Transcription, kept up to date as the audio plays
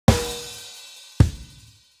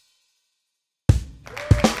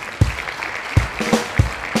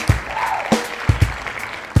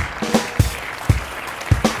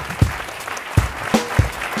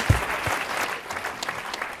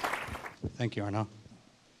you, Arnaud.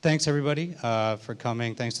 Thanks, everybody, for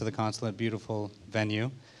coming. Thanks to the Consulate. Beautiful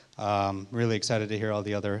venue. Really excited to hear all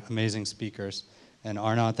the other amazing speakers. And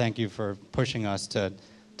Arnaud, thank you for pushing us to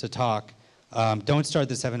talk. Don't start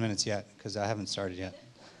the 7 minutes yet, because I haven't started yet.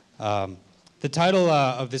 The title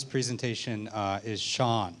of this presentation is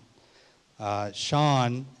Shaan.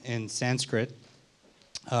 Shaan in Sanskrit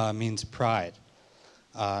means pride.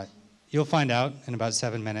 You'll find out in about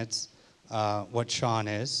 7 minutes what Shaan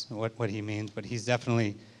is, what he means, but he's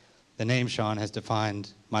definitely, the name Shaan has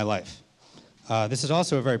defined my life. This is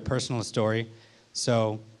also a very personal story,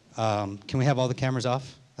 so can we have all the cameras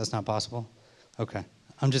off? That's not possible? Okay,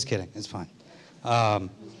 I'm just kidding, it's fine. All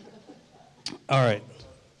right.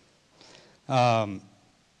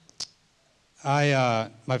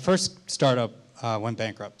 My first startup went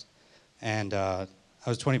bankrupt, and I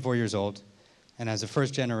was 24 years old, and as a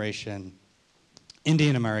first generation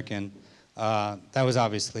Indian American, that was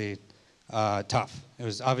obviously tough. It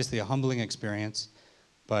was obviously a humbling experience,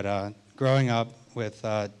 but growing up with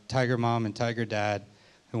Tiger Mom and Tiger Dad,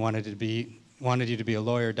 who wanted you to be a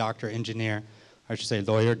lawyer, doctor, engineer, I should say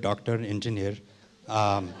lawyer, doctor, engineer.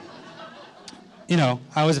 You know,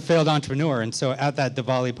 I was a failed entrepreneur, and so at that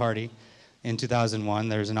Diwali party in 2001,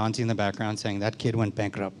 there was an auntie in the background saying, that kid went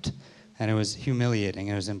bankrupt. And it was humiliating,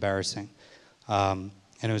 it was embarrassing. And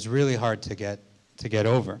it was really hard to get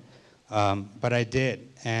over. But I did,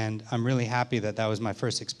 and I'm really happy that that was my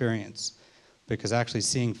first experience, because actually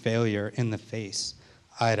seeing failure in the face,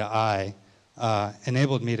 eye to eye,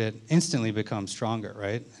 enabled me to instantly become stronger,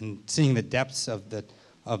 right? And seeing the depths of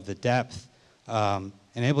the depth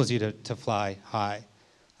enables you to fly high.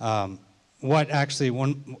 What actually,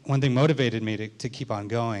 one thing motivated me to keep on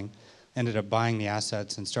going, ended up buying the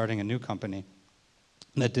assets and starting a new company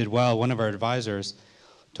that did well. One of our advisors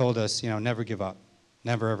told us, you know, never give up,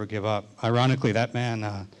 never ever give up. Ironically, that man,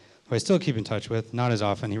 who I still keep in touch with, not as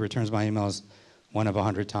often, he returns my emails 1 of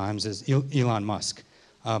 100 times, is Elon Musk.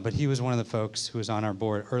 But he was one of the folks who was on our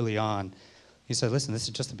board early on. He said, listen, this is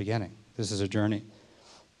just the beginning. This is a journey.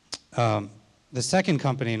 The second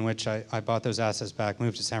company in which I bought those assets back,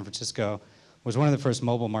 moved to San Francisco, was one of the first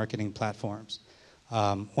mobile marketing platforms.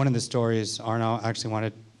 One of the stories Arnaud actually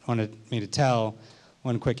wanted me to tell,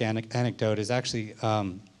 one quick anecdote, is actually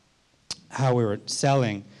how we were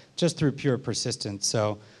selling just through pure persistence.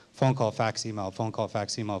 So phone call, fax, email, phone call,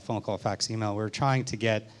 fax, email, phone call, fax, email. We were trying to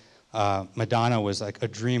get, Madonna was like a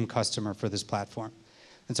dream customer for this platform.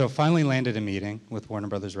 And so finally landed a meeting with Warner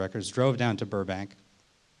Brothers Records, drove down to Burbank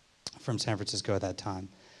from San Francisco at that time,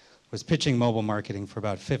 was pitching mobile marketing for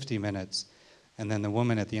about 50 minutes. And then the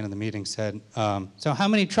woman at the end of the meeting said, so how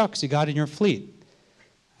many trucks you got in your fleet?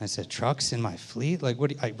 I said, trucks in my fleet? Like,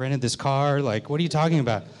 I rented this car, like, what are you talking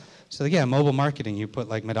about? So yeah, mobile marketing, you put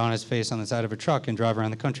like Madonna's face on the side of a truck and drive around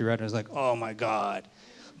the country, right? And I was like, oh my God.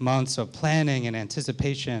 Months of planning and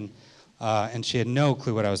anticipation, and she had no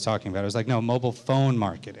clue what I was talking about. I was like, no, mobile phone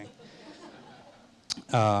marketing.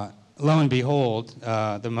 Lo and behold,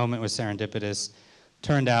 the moment was serendipitous.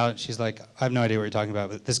 Turned out, she's like, I have no idea what you're talking about,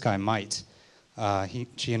 but this guy might.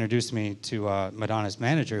 She introduced me to Madonna's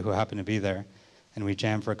manager, who happened to be there, and we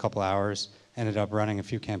jammed for a couple hours, ended up running a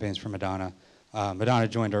few campaigns for Madonna. Madonna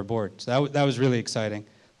joined our board, so that was really exciting.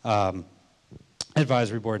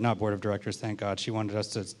 Advisory board, not board of directors, thank God. She wanted us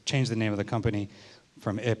to change the name of the company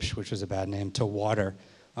from ipsh, which was a bad name, to Water.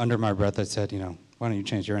 Under my breath, I said, you know, why don't you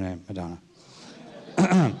change your name, Madonna?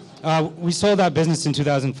 We sold that business in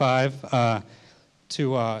 2005 to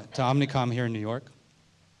Omnicom here in New York.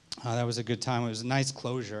 That was a good time. It was a nice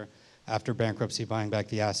closure after bankruptcy, buying back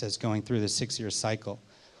the assets, going through the 6-year cycle.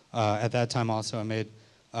 At that time also, I made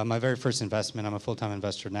my very first investment. I'm a full-time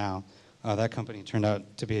investor now. That company turned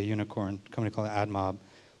out to be a unicorn, a company called Admob.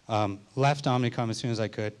 Left Omnicom as soon as I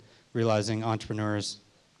could, realizing entrepreneurs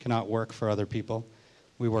cannot work for other people.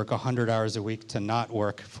 We work 100 hours a week to not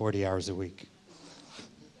work 40 hours a week.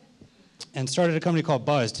 And started a company called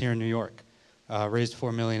Buzzed here in New York. Raised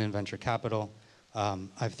 $4 million in venture capital. I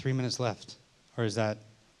have 3 minutes left, or is that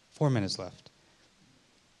 4 minutes left?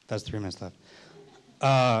 That's 3 minutes left.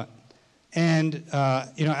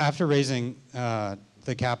 You know, after raising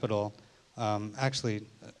the capital, actually,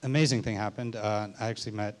 amazing thing happened. I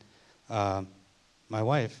actually met my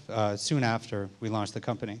wife soon after we launched the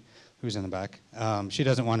company, who's in the back. She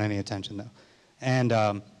doesn't want any attention, though.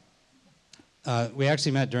 And we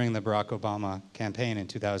actually met during the Barack Obama campaign in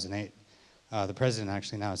 2008. The president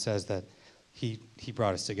actually now says that he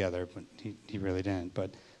brought us together, but he really didn't.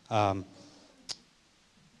 But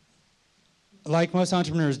like most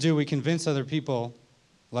entrepreneurs do, we convince other people,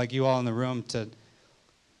 like you all in the room, to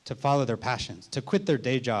follow their passions, to quit their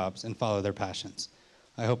day jobs and follow their passions.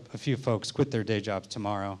 I hope a few folks quit their day jobs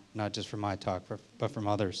tomorrow, not just from my talk, but from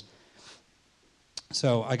others.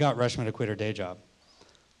 So I got Reshma to quit her day job,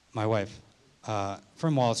 my wife,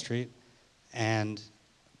 from Wall Street, and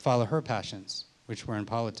follow her passions, which were in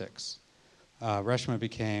politics. Reshma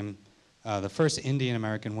became the first Indian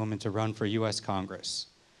American woman to run for US Congress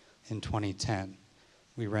in 2010.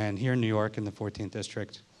 We ran here in New York in the 14th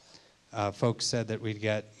district. Folks said that we'd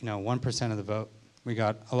get 1% of the vote. We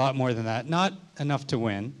got a lot more than that, not enough to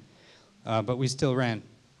win, but we still ran.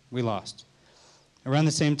 We lost. Around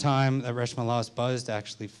the same time that Reshma lost, Buzzed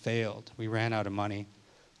actually failed. We ran out of money.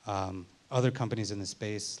 Other companies in the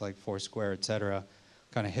space, like Foursquare, et cetera,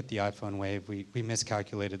 kind of hit the iPhone wave. We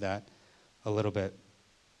miscalculated that a little bit.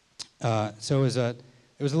 So it was a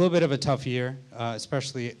little bit of a tough year,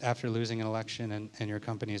 especially after losing an election and your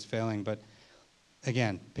company is failing. But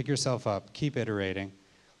again, pick yourself up, keep iterating.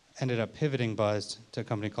 Ended up pivoting Buzzed to a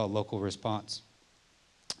company called localresponse.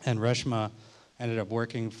 And Reshma ended up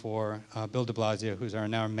working for Bill de Blasio, who's our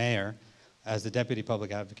now mayor, as the deputy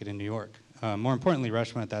public advocate in New York. More importantly,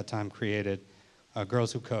 Reshma at that time created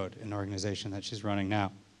Girls Who Code, an organization that she's running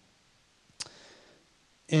now.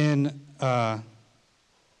 In the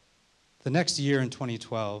next year, in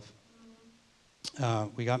 2012,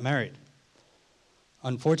 we got married.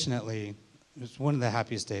 Unfortunately, it was one of the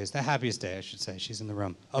happiest days, the happiest day, I should say, she's in the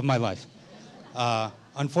room, of my life.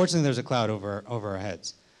 Unfortunately, there's a cloud over our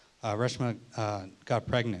heads. Reshma got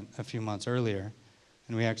pregnant a few months earlier,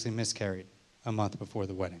 and we actually miscarried a month before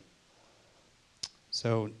the wedding.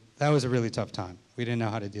 So that was a really tough time. We didn't know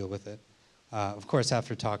how to deal with it. Of course,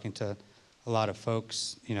 after talking to a lot of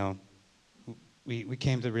folks, we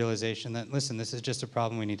came to the realization that, listen, this is just a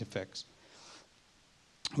problem we need to fix.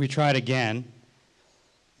 We tried again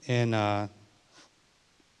in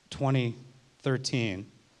 2013.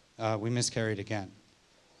 We miscarried again.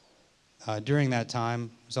 During that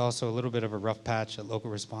time, it was also a little bit of a rough patch at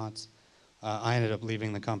localresponse. I ended up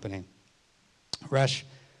leaving the company. Resh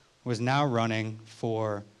was now running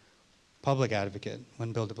for public advocate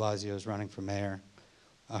when Bill de Blasio was running for mayor,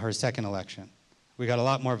 her second election. We got a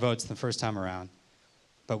lot more votes the first time around,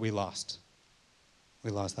 but we lost.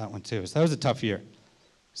 We lost that one too. So that was a tough year.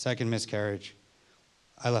 Second miscarriage.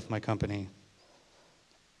 I left my company.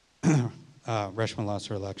 Reshma lost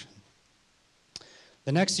her election.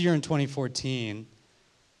 The next year in 2014,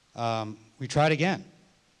 we tried again.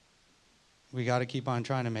 We got to keep on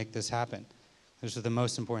trying to make this happen. This is the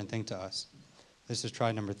most important thing to us. This is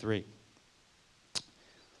try number 3.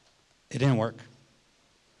 It didn't work.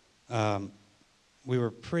 We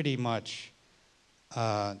were pretty much,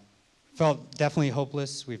 felt definitely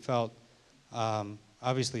hopeless. We felt,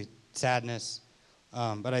 obviously, sadness.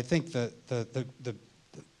 But I think the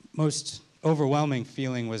most overwhelming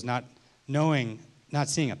feeling was not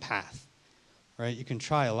seeing a path, right? You can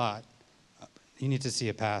try a lot. You need to see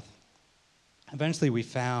a path. Eventually, we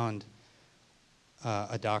found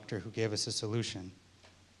a doctor who gave us a solution,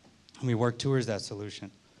 and we worked towards that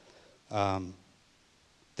solution.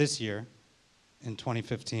 This year, in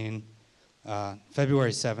 2015,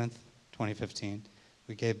 February 7th, 2015,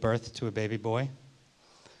 we gave birth to a baby boy.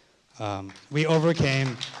 We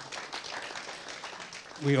overcame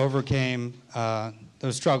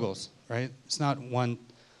those struggles, right? It's not one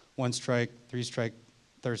strike, 3 strike,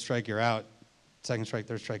 3rd strike, you're out. 2nd strike,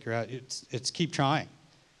 3rd strike, you're out. It's keep trying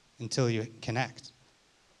until you connect.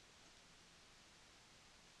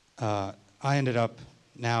 I ended up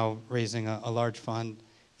now raising a large fund,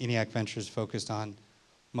 Eniac Ventures, focused on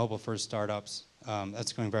mobile-first startups.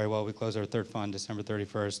 That's going very well. We closed our 3rd fund December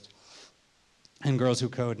 31st. And Girls Who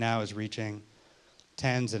Code now is reaching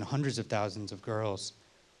tens and hundreds of thousands of girls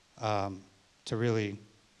to really,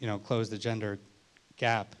 close the gender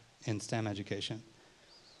gap in STEM education.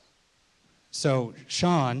 So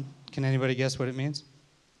Shaan, can anybody guess what it means?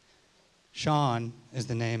 Shaan is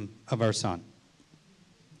the name of our son.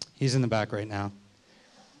 He's in the back right now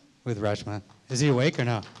with Reshma. Is he awake or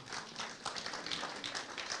no?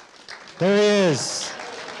 There he is.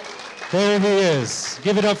 There he is.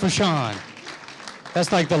 Give it up for Shaan.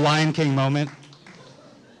 That's like the Lion King moment.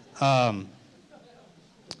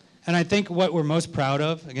 And I think what we're most proud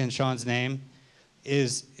of, again, Shaan's name,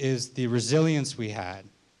 is the resilience we had.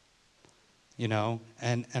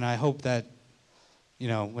 And I hope that,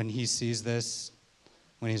 when he sees this,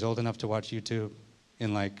 when he's old enough to watch YouTube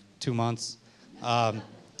in like 2 months,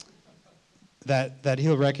 that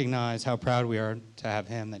he'll recognize how proud we are to have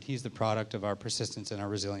him, that he's the product of our persistence and our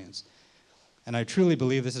resilience. And I truly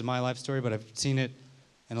believe this is my life story, but I've seen it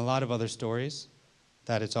in a lot of other stories,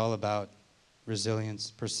 that it's all about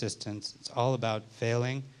resilience, persistence. It's all about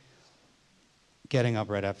failing, getting up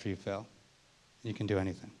right after you fail. You can do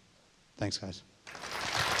anything. Thanks, guys.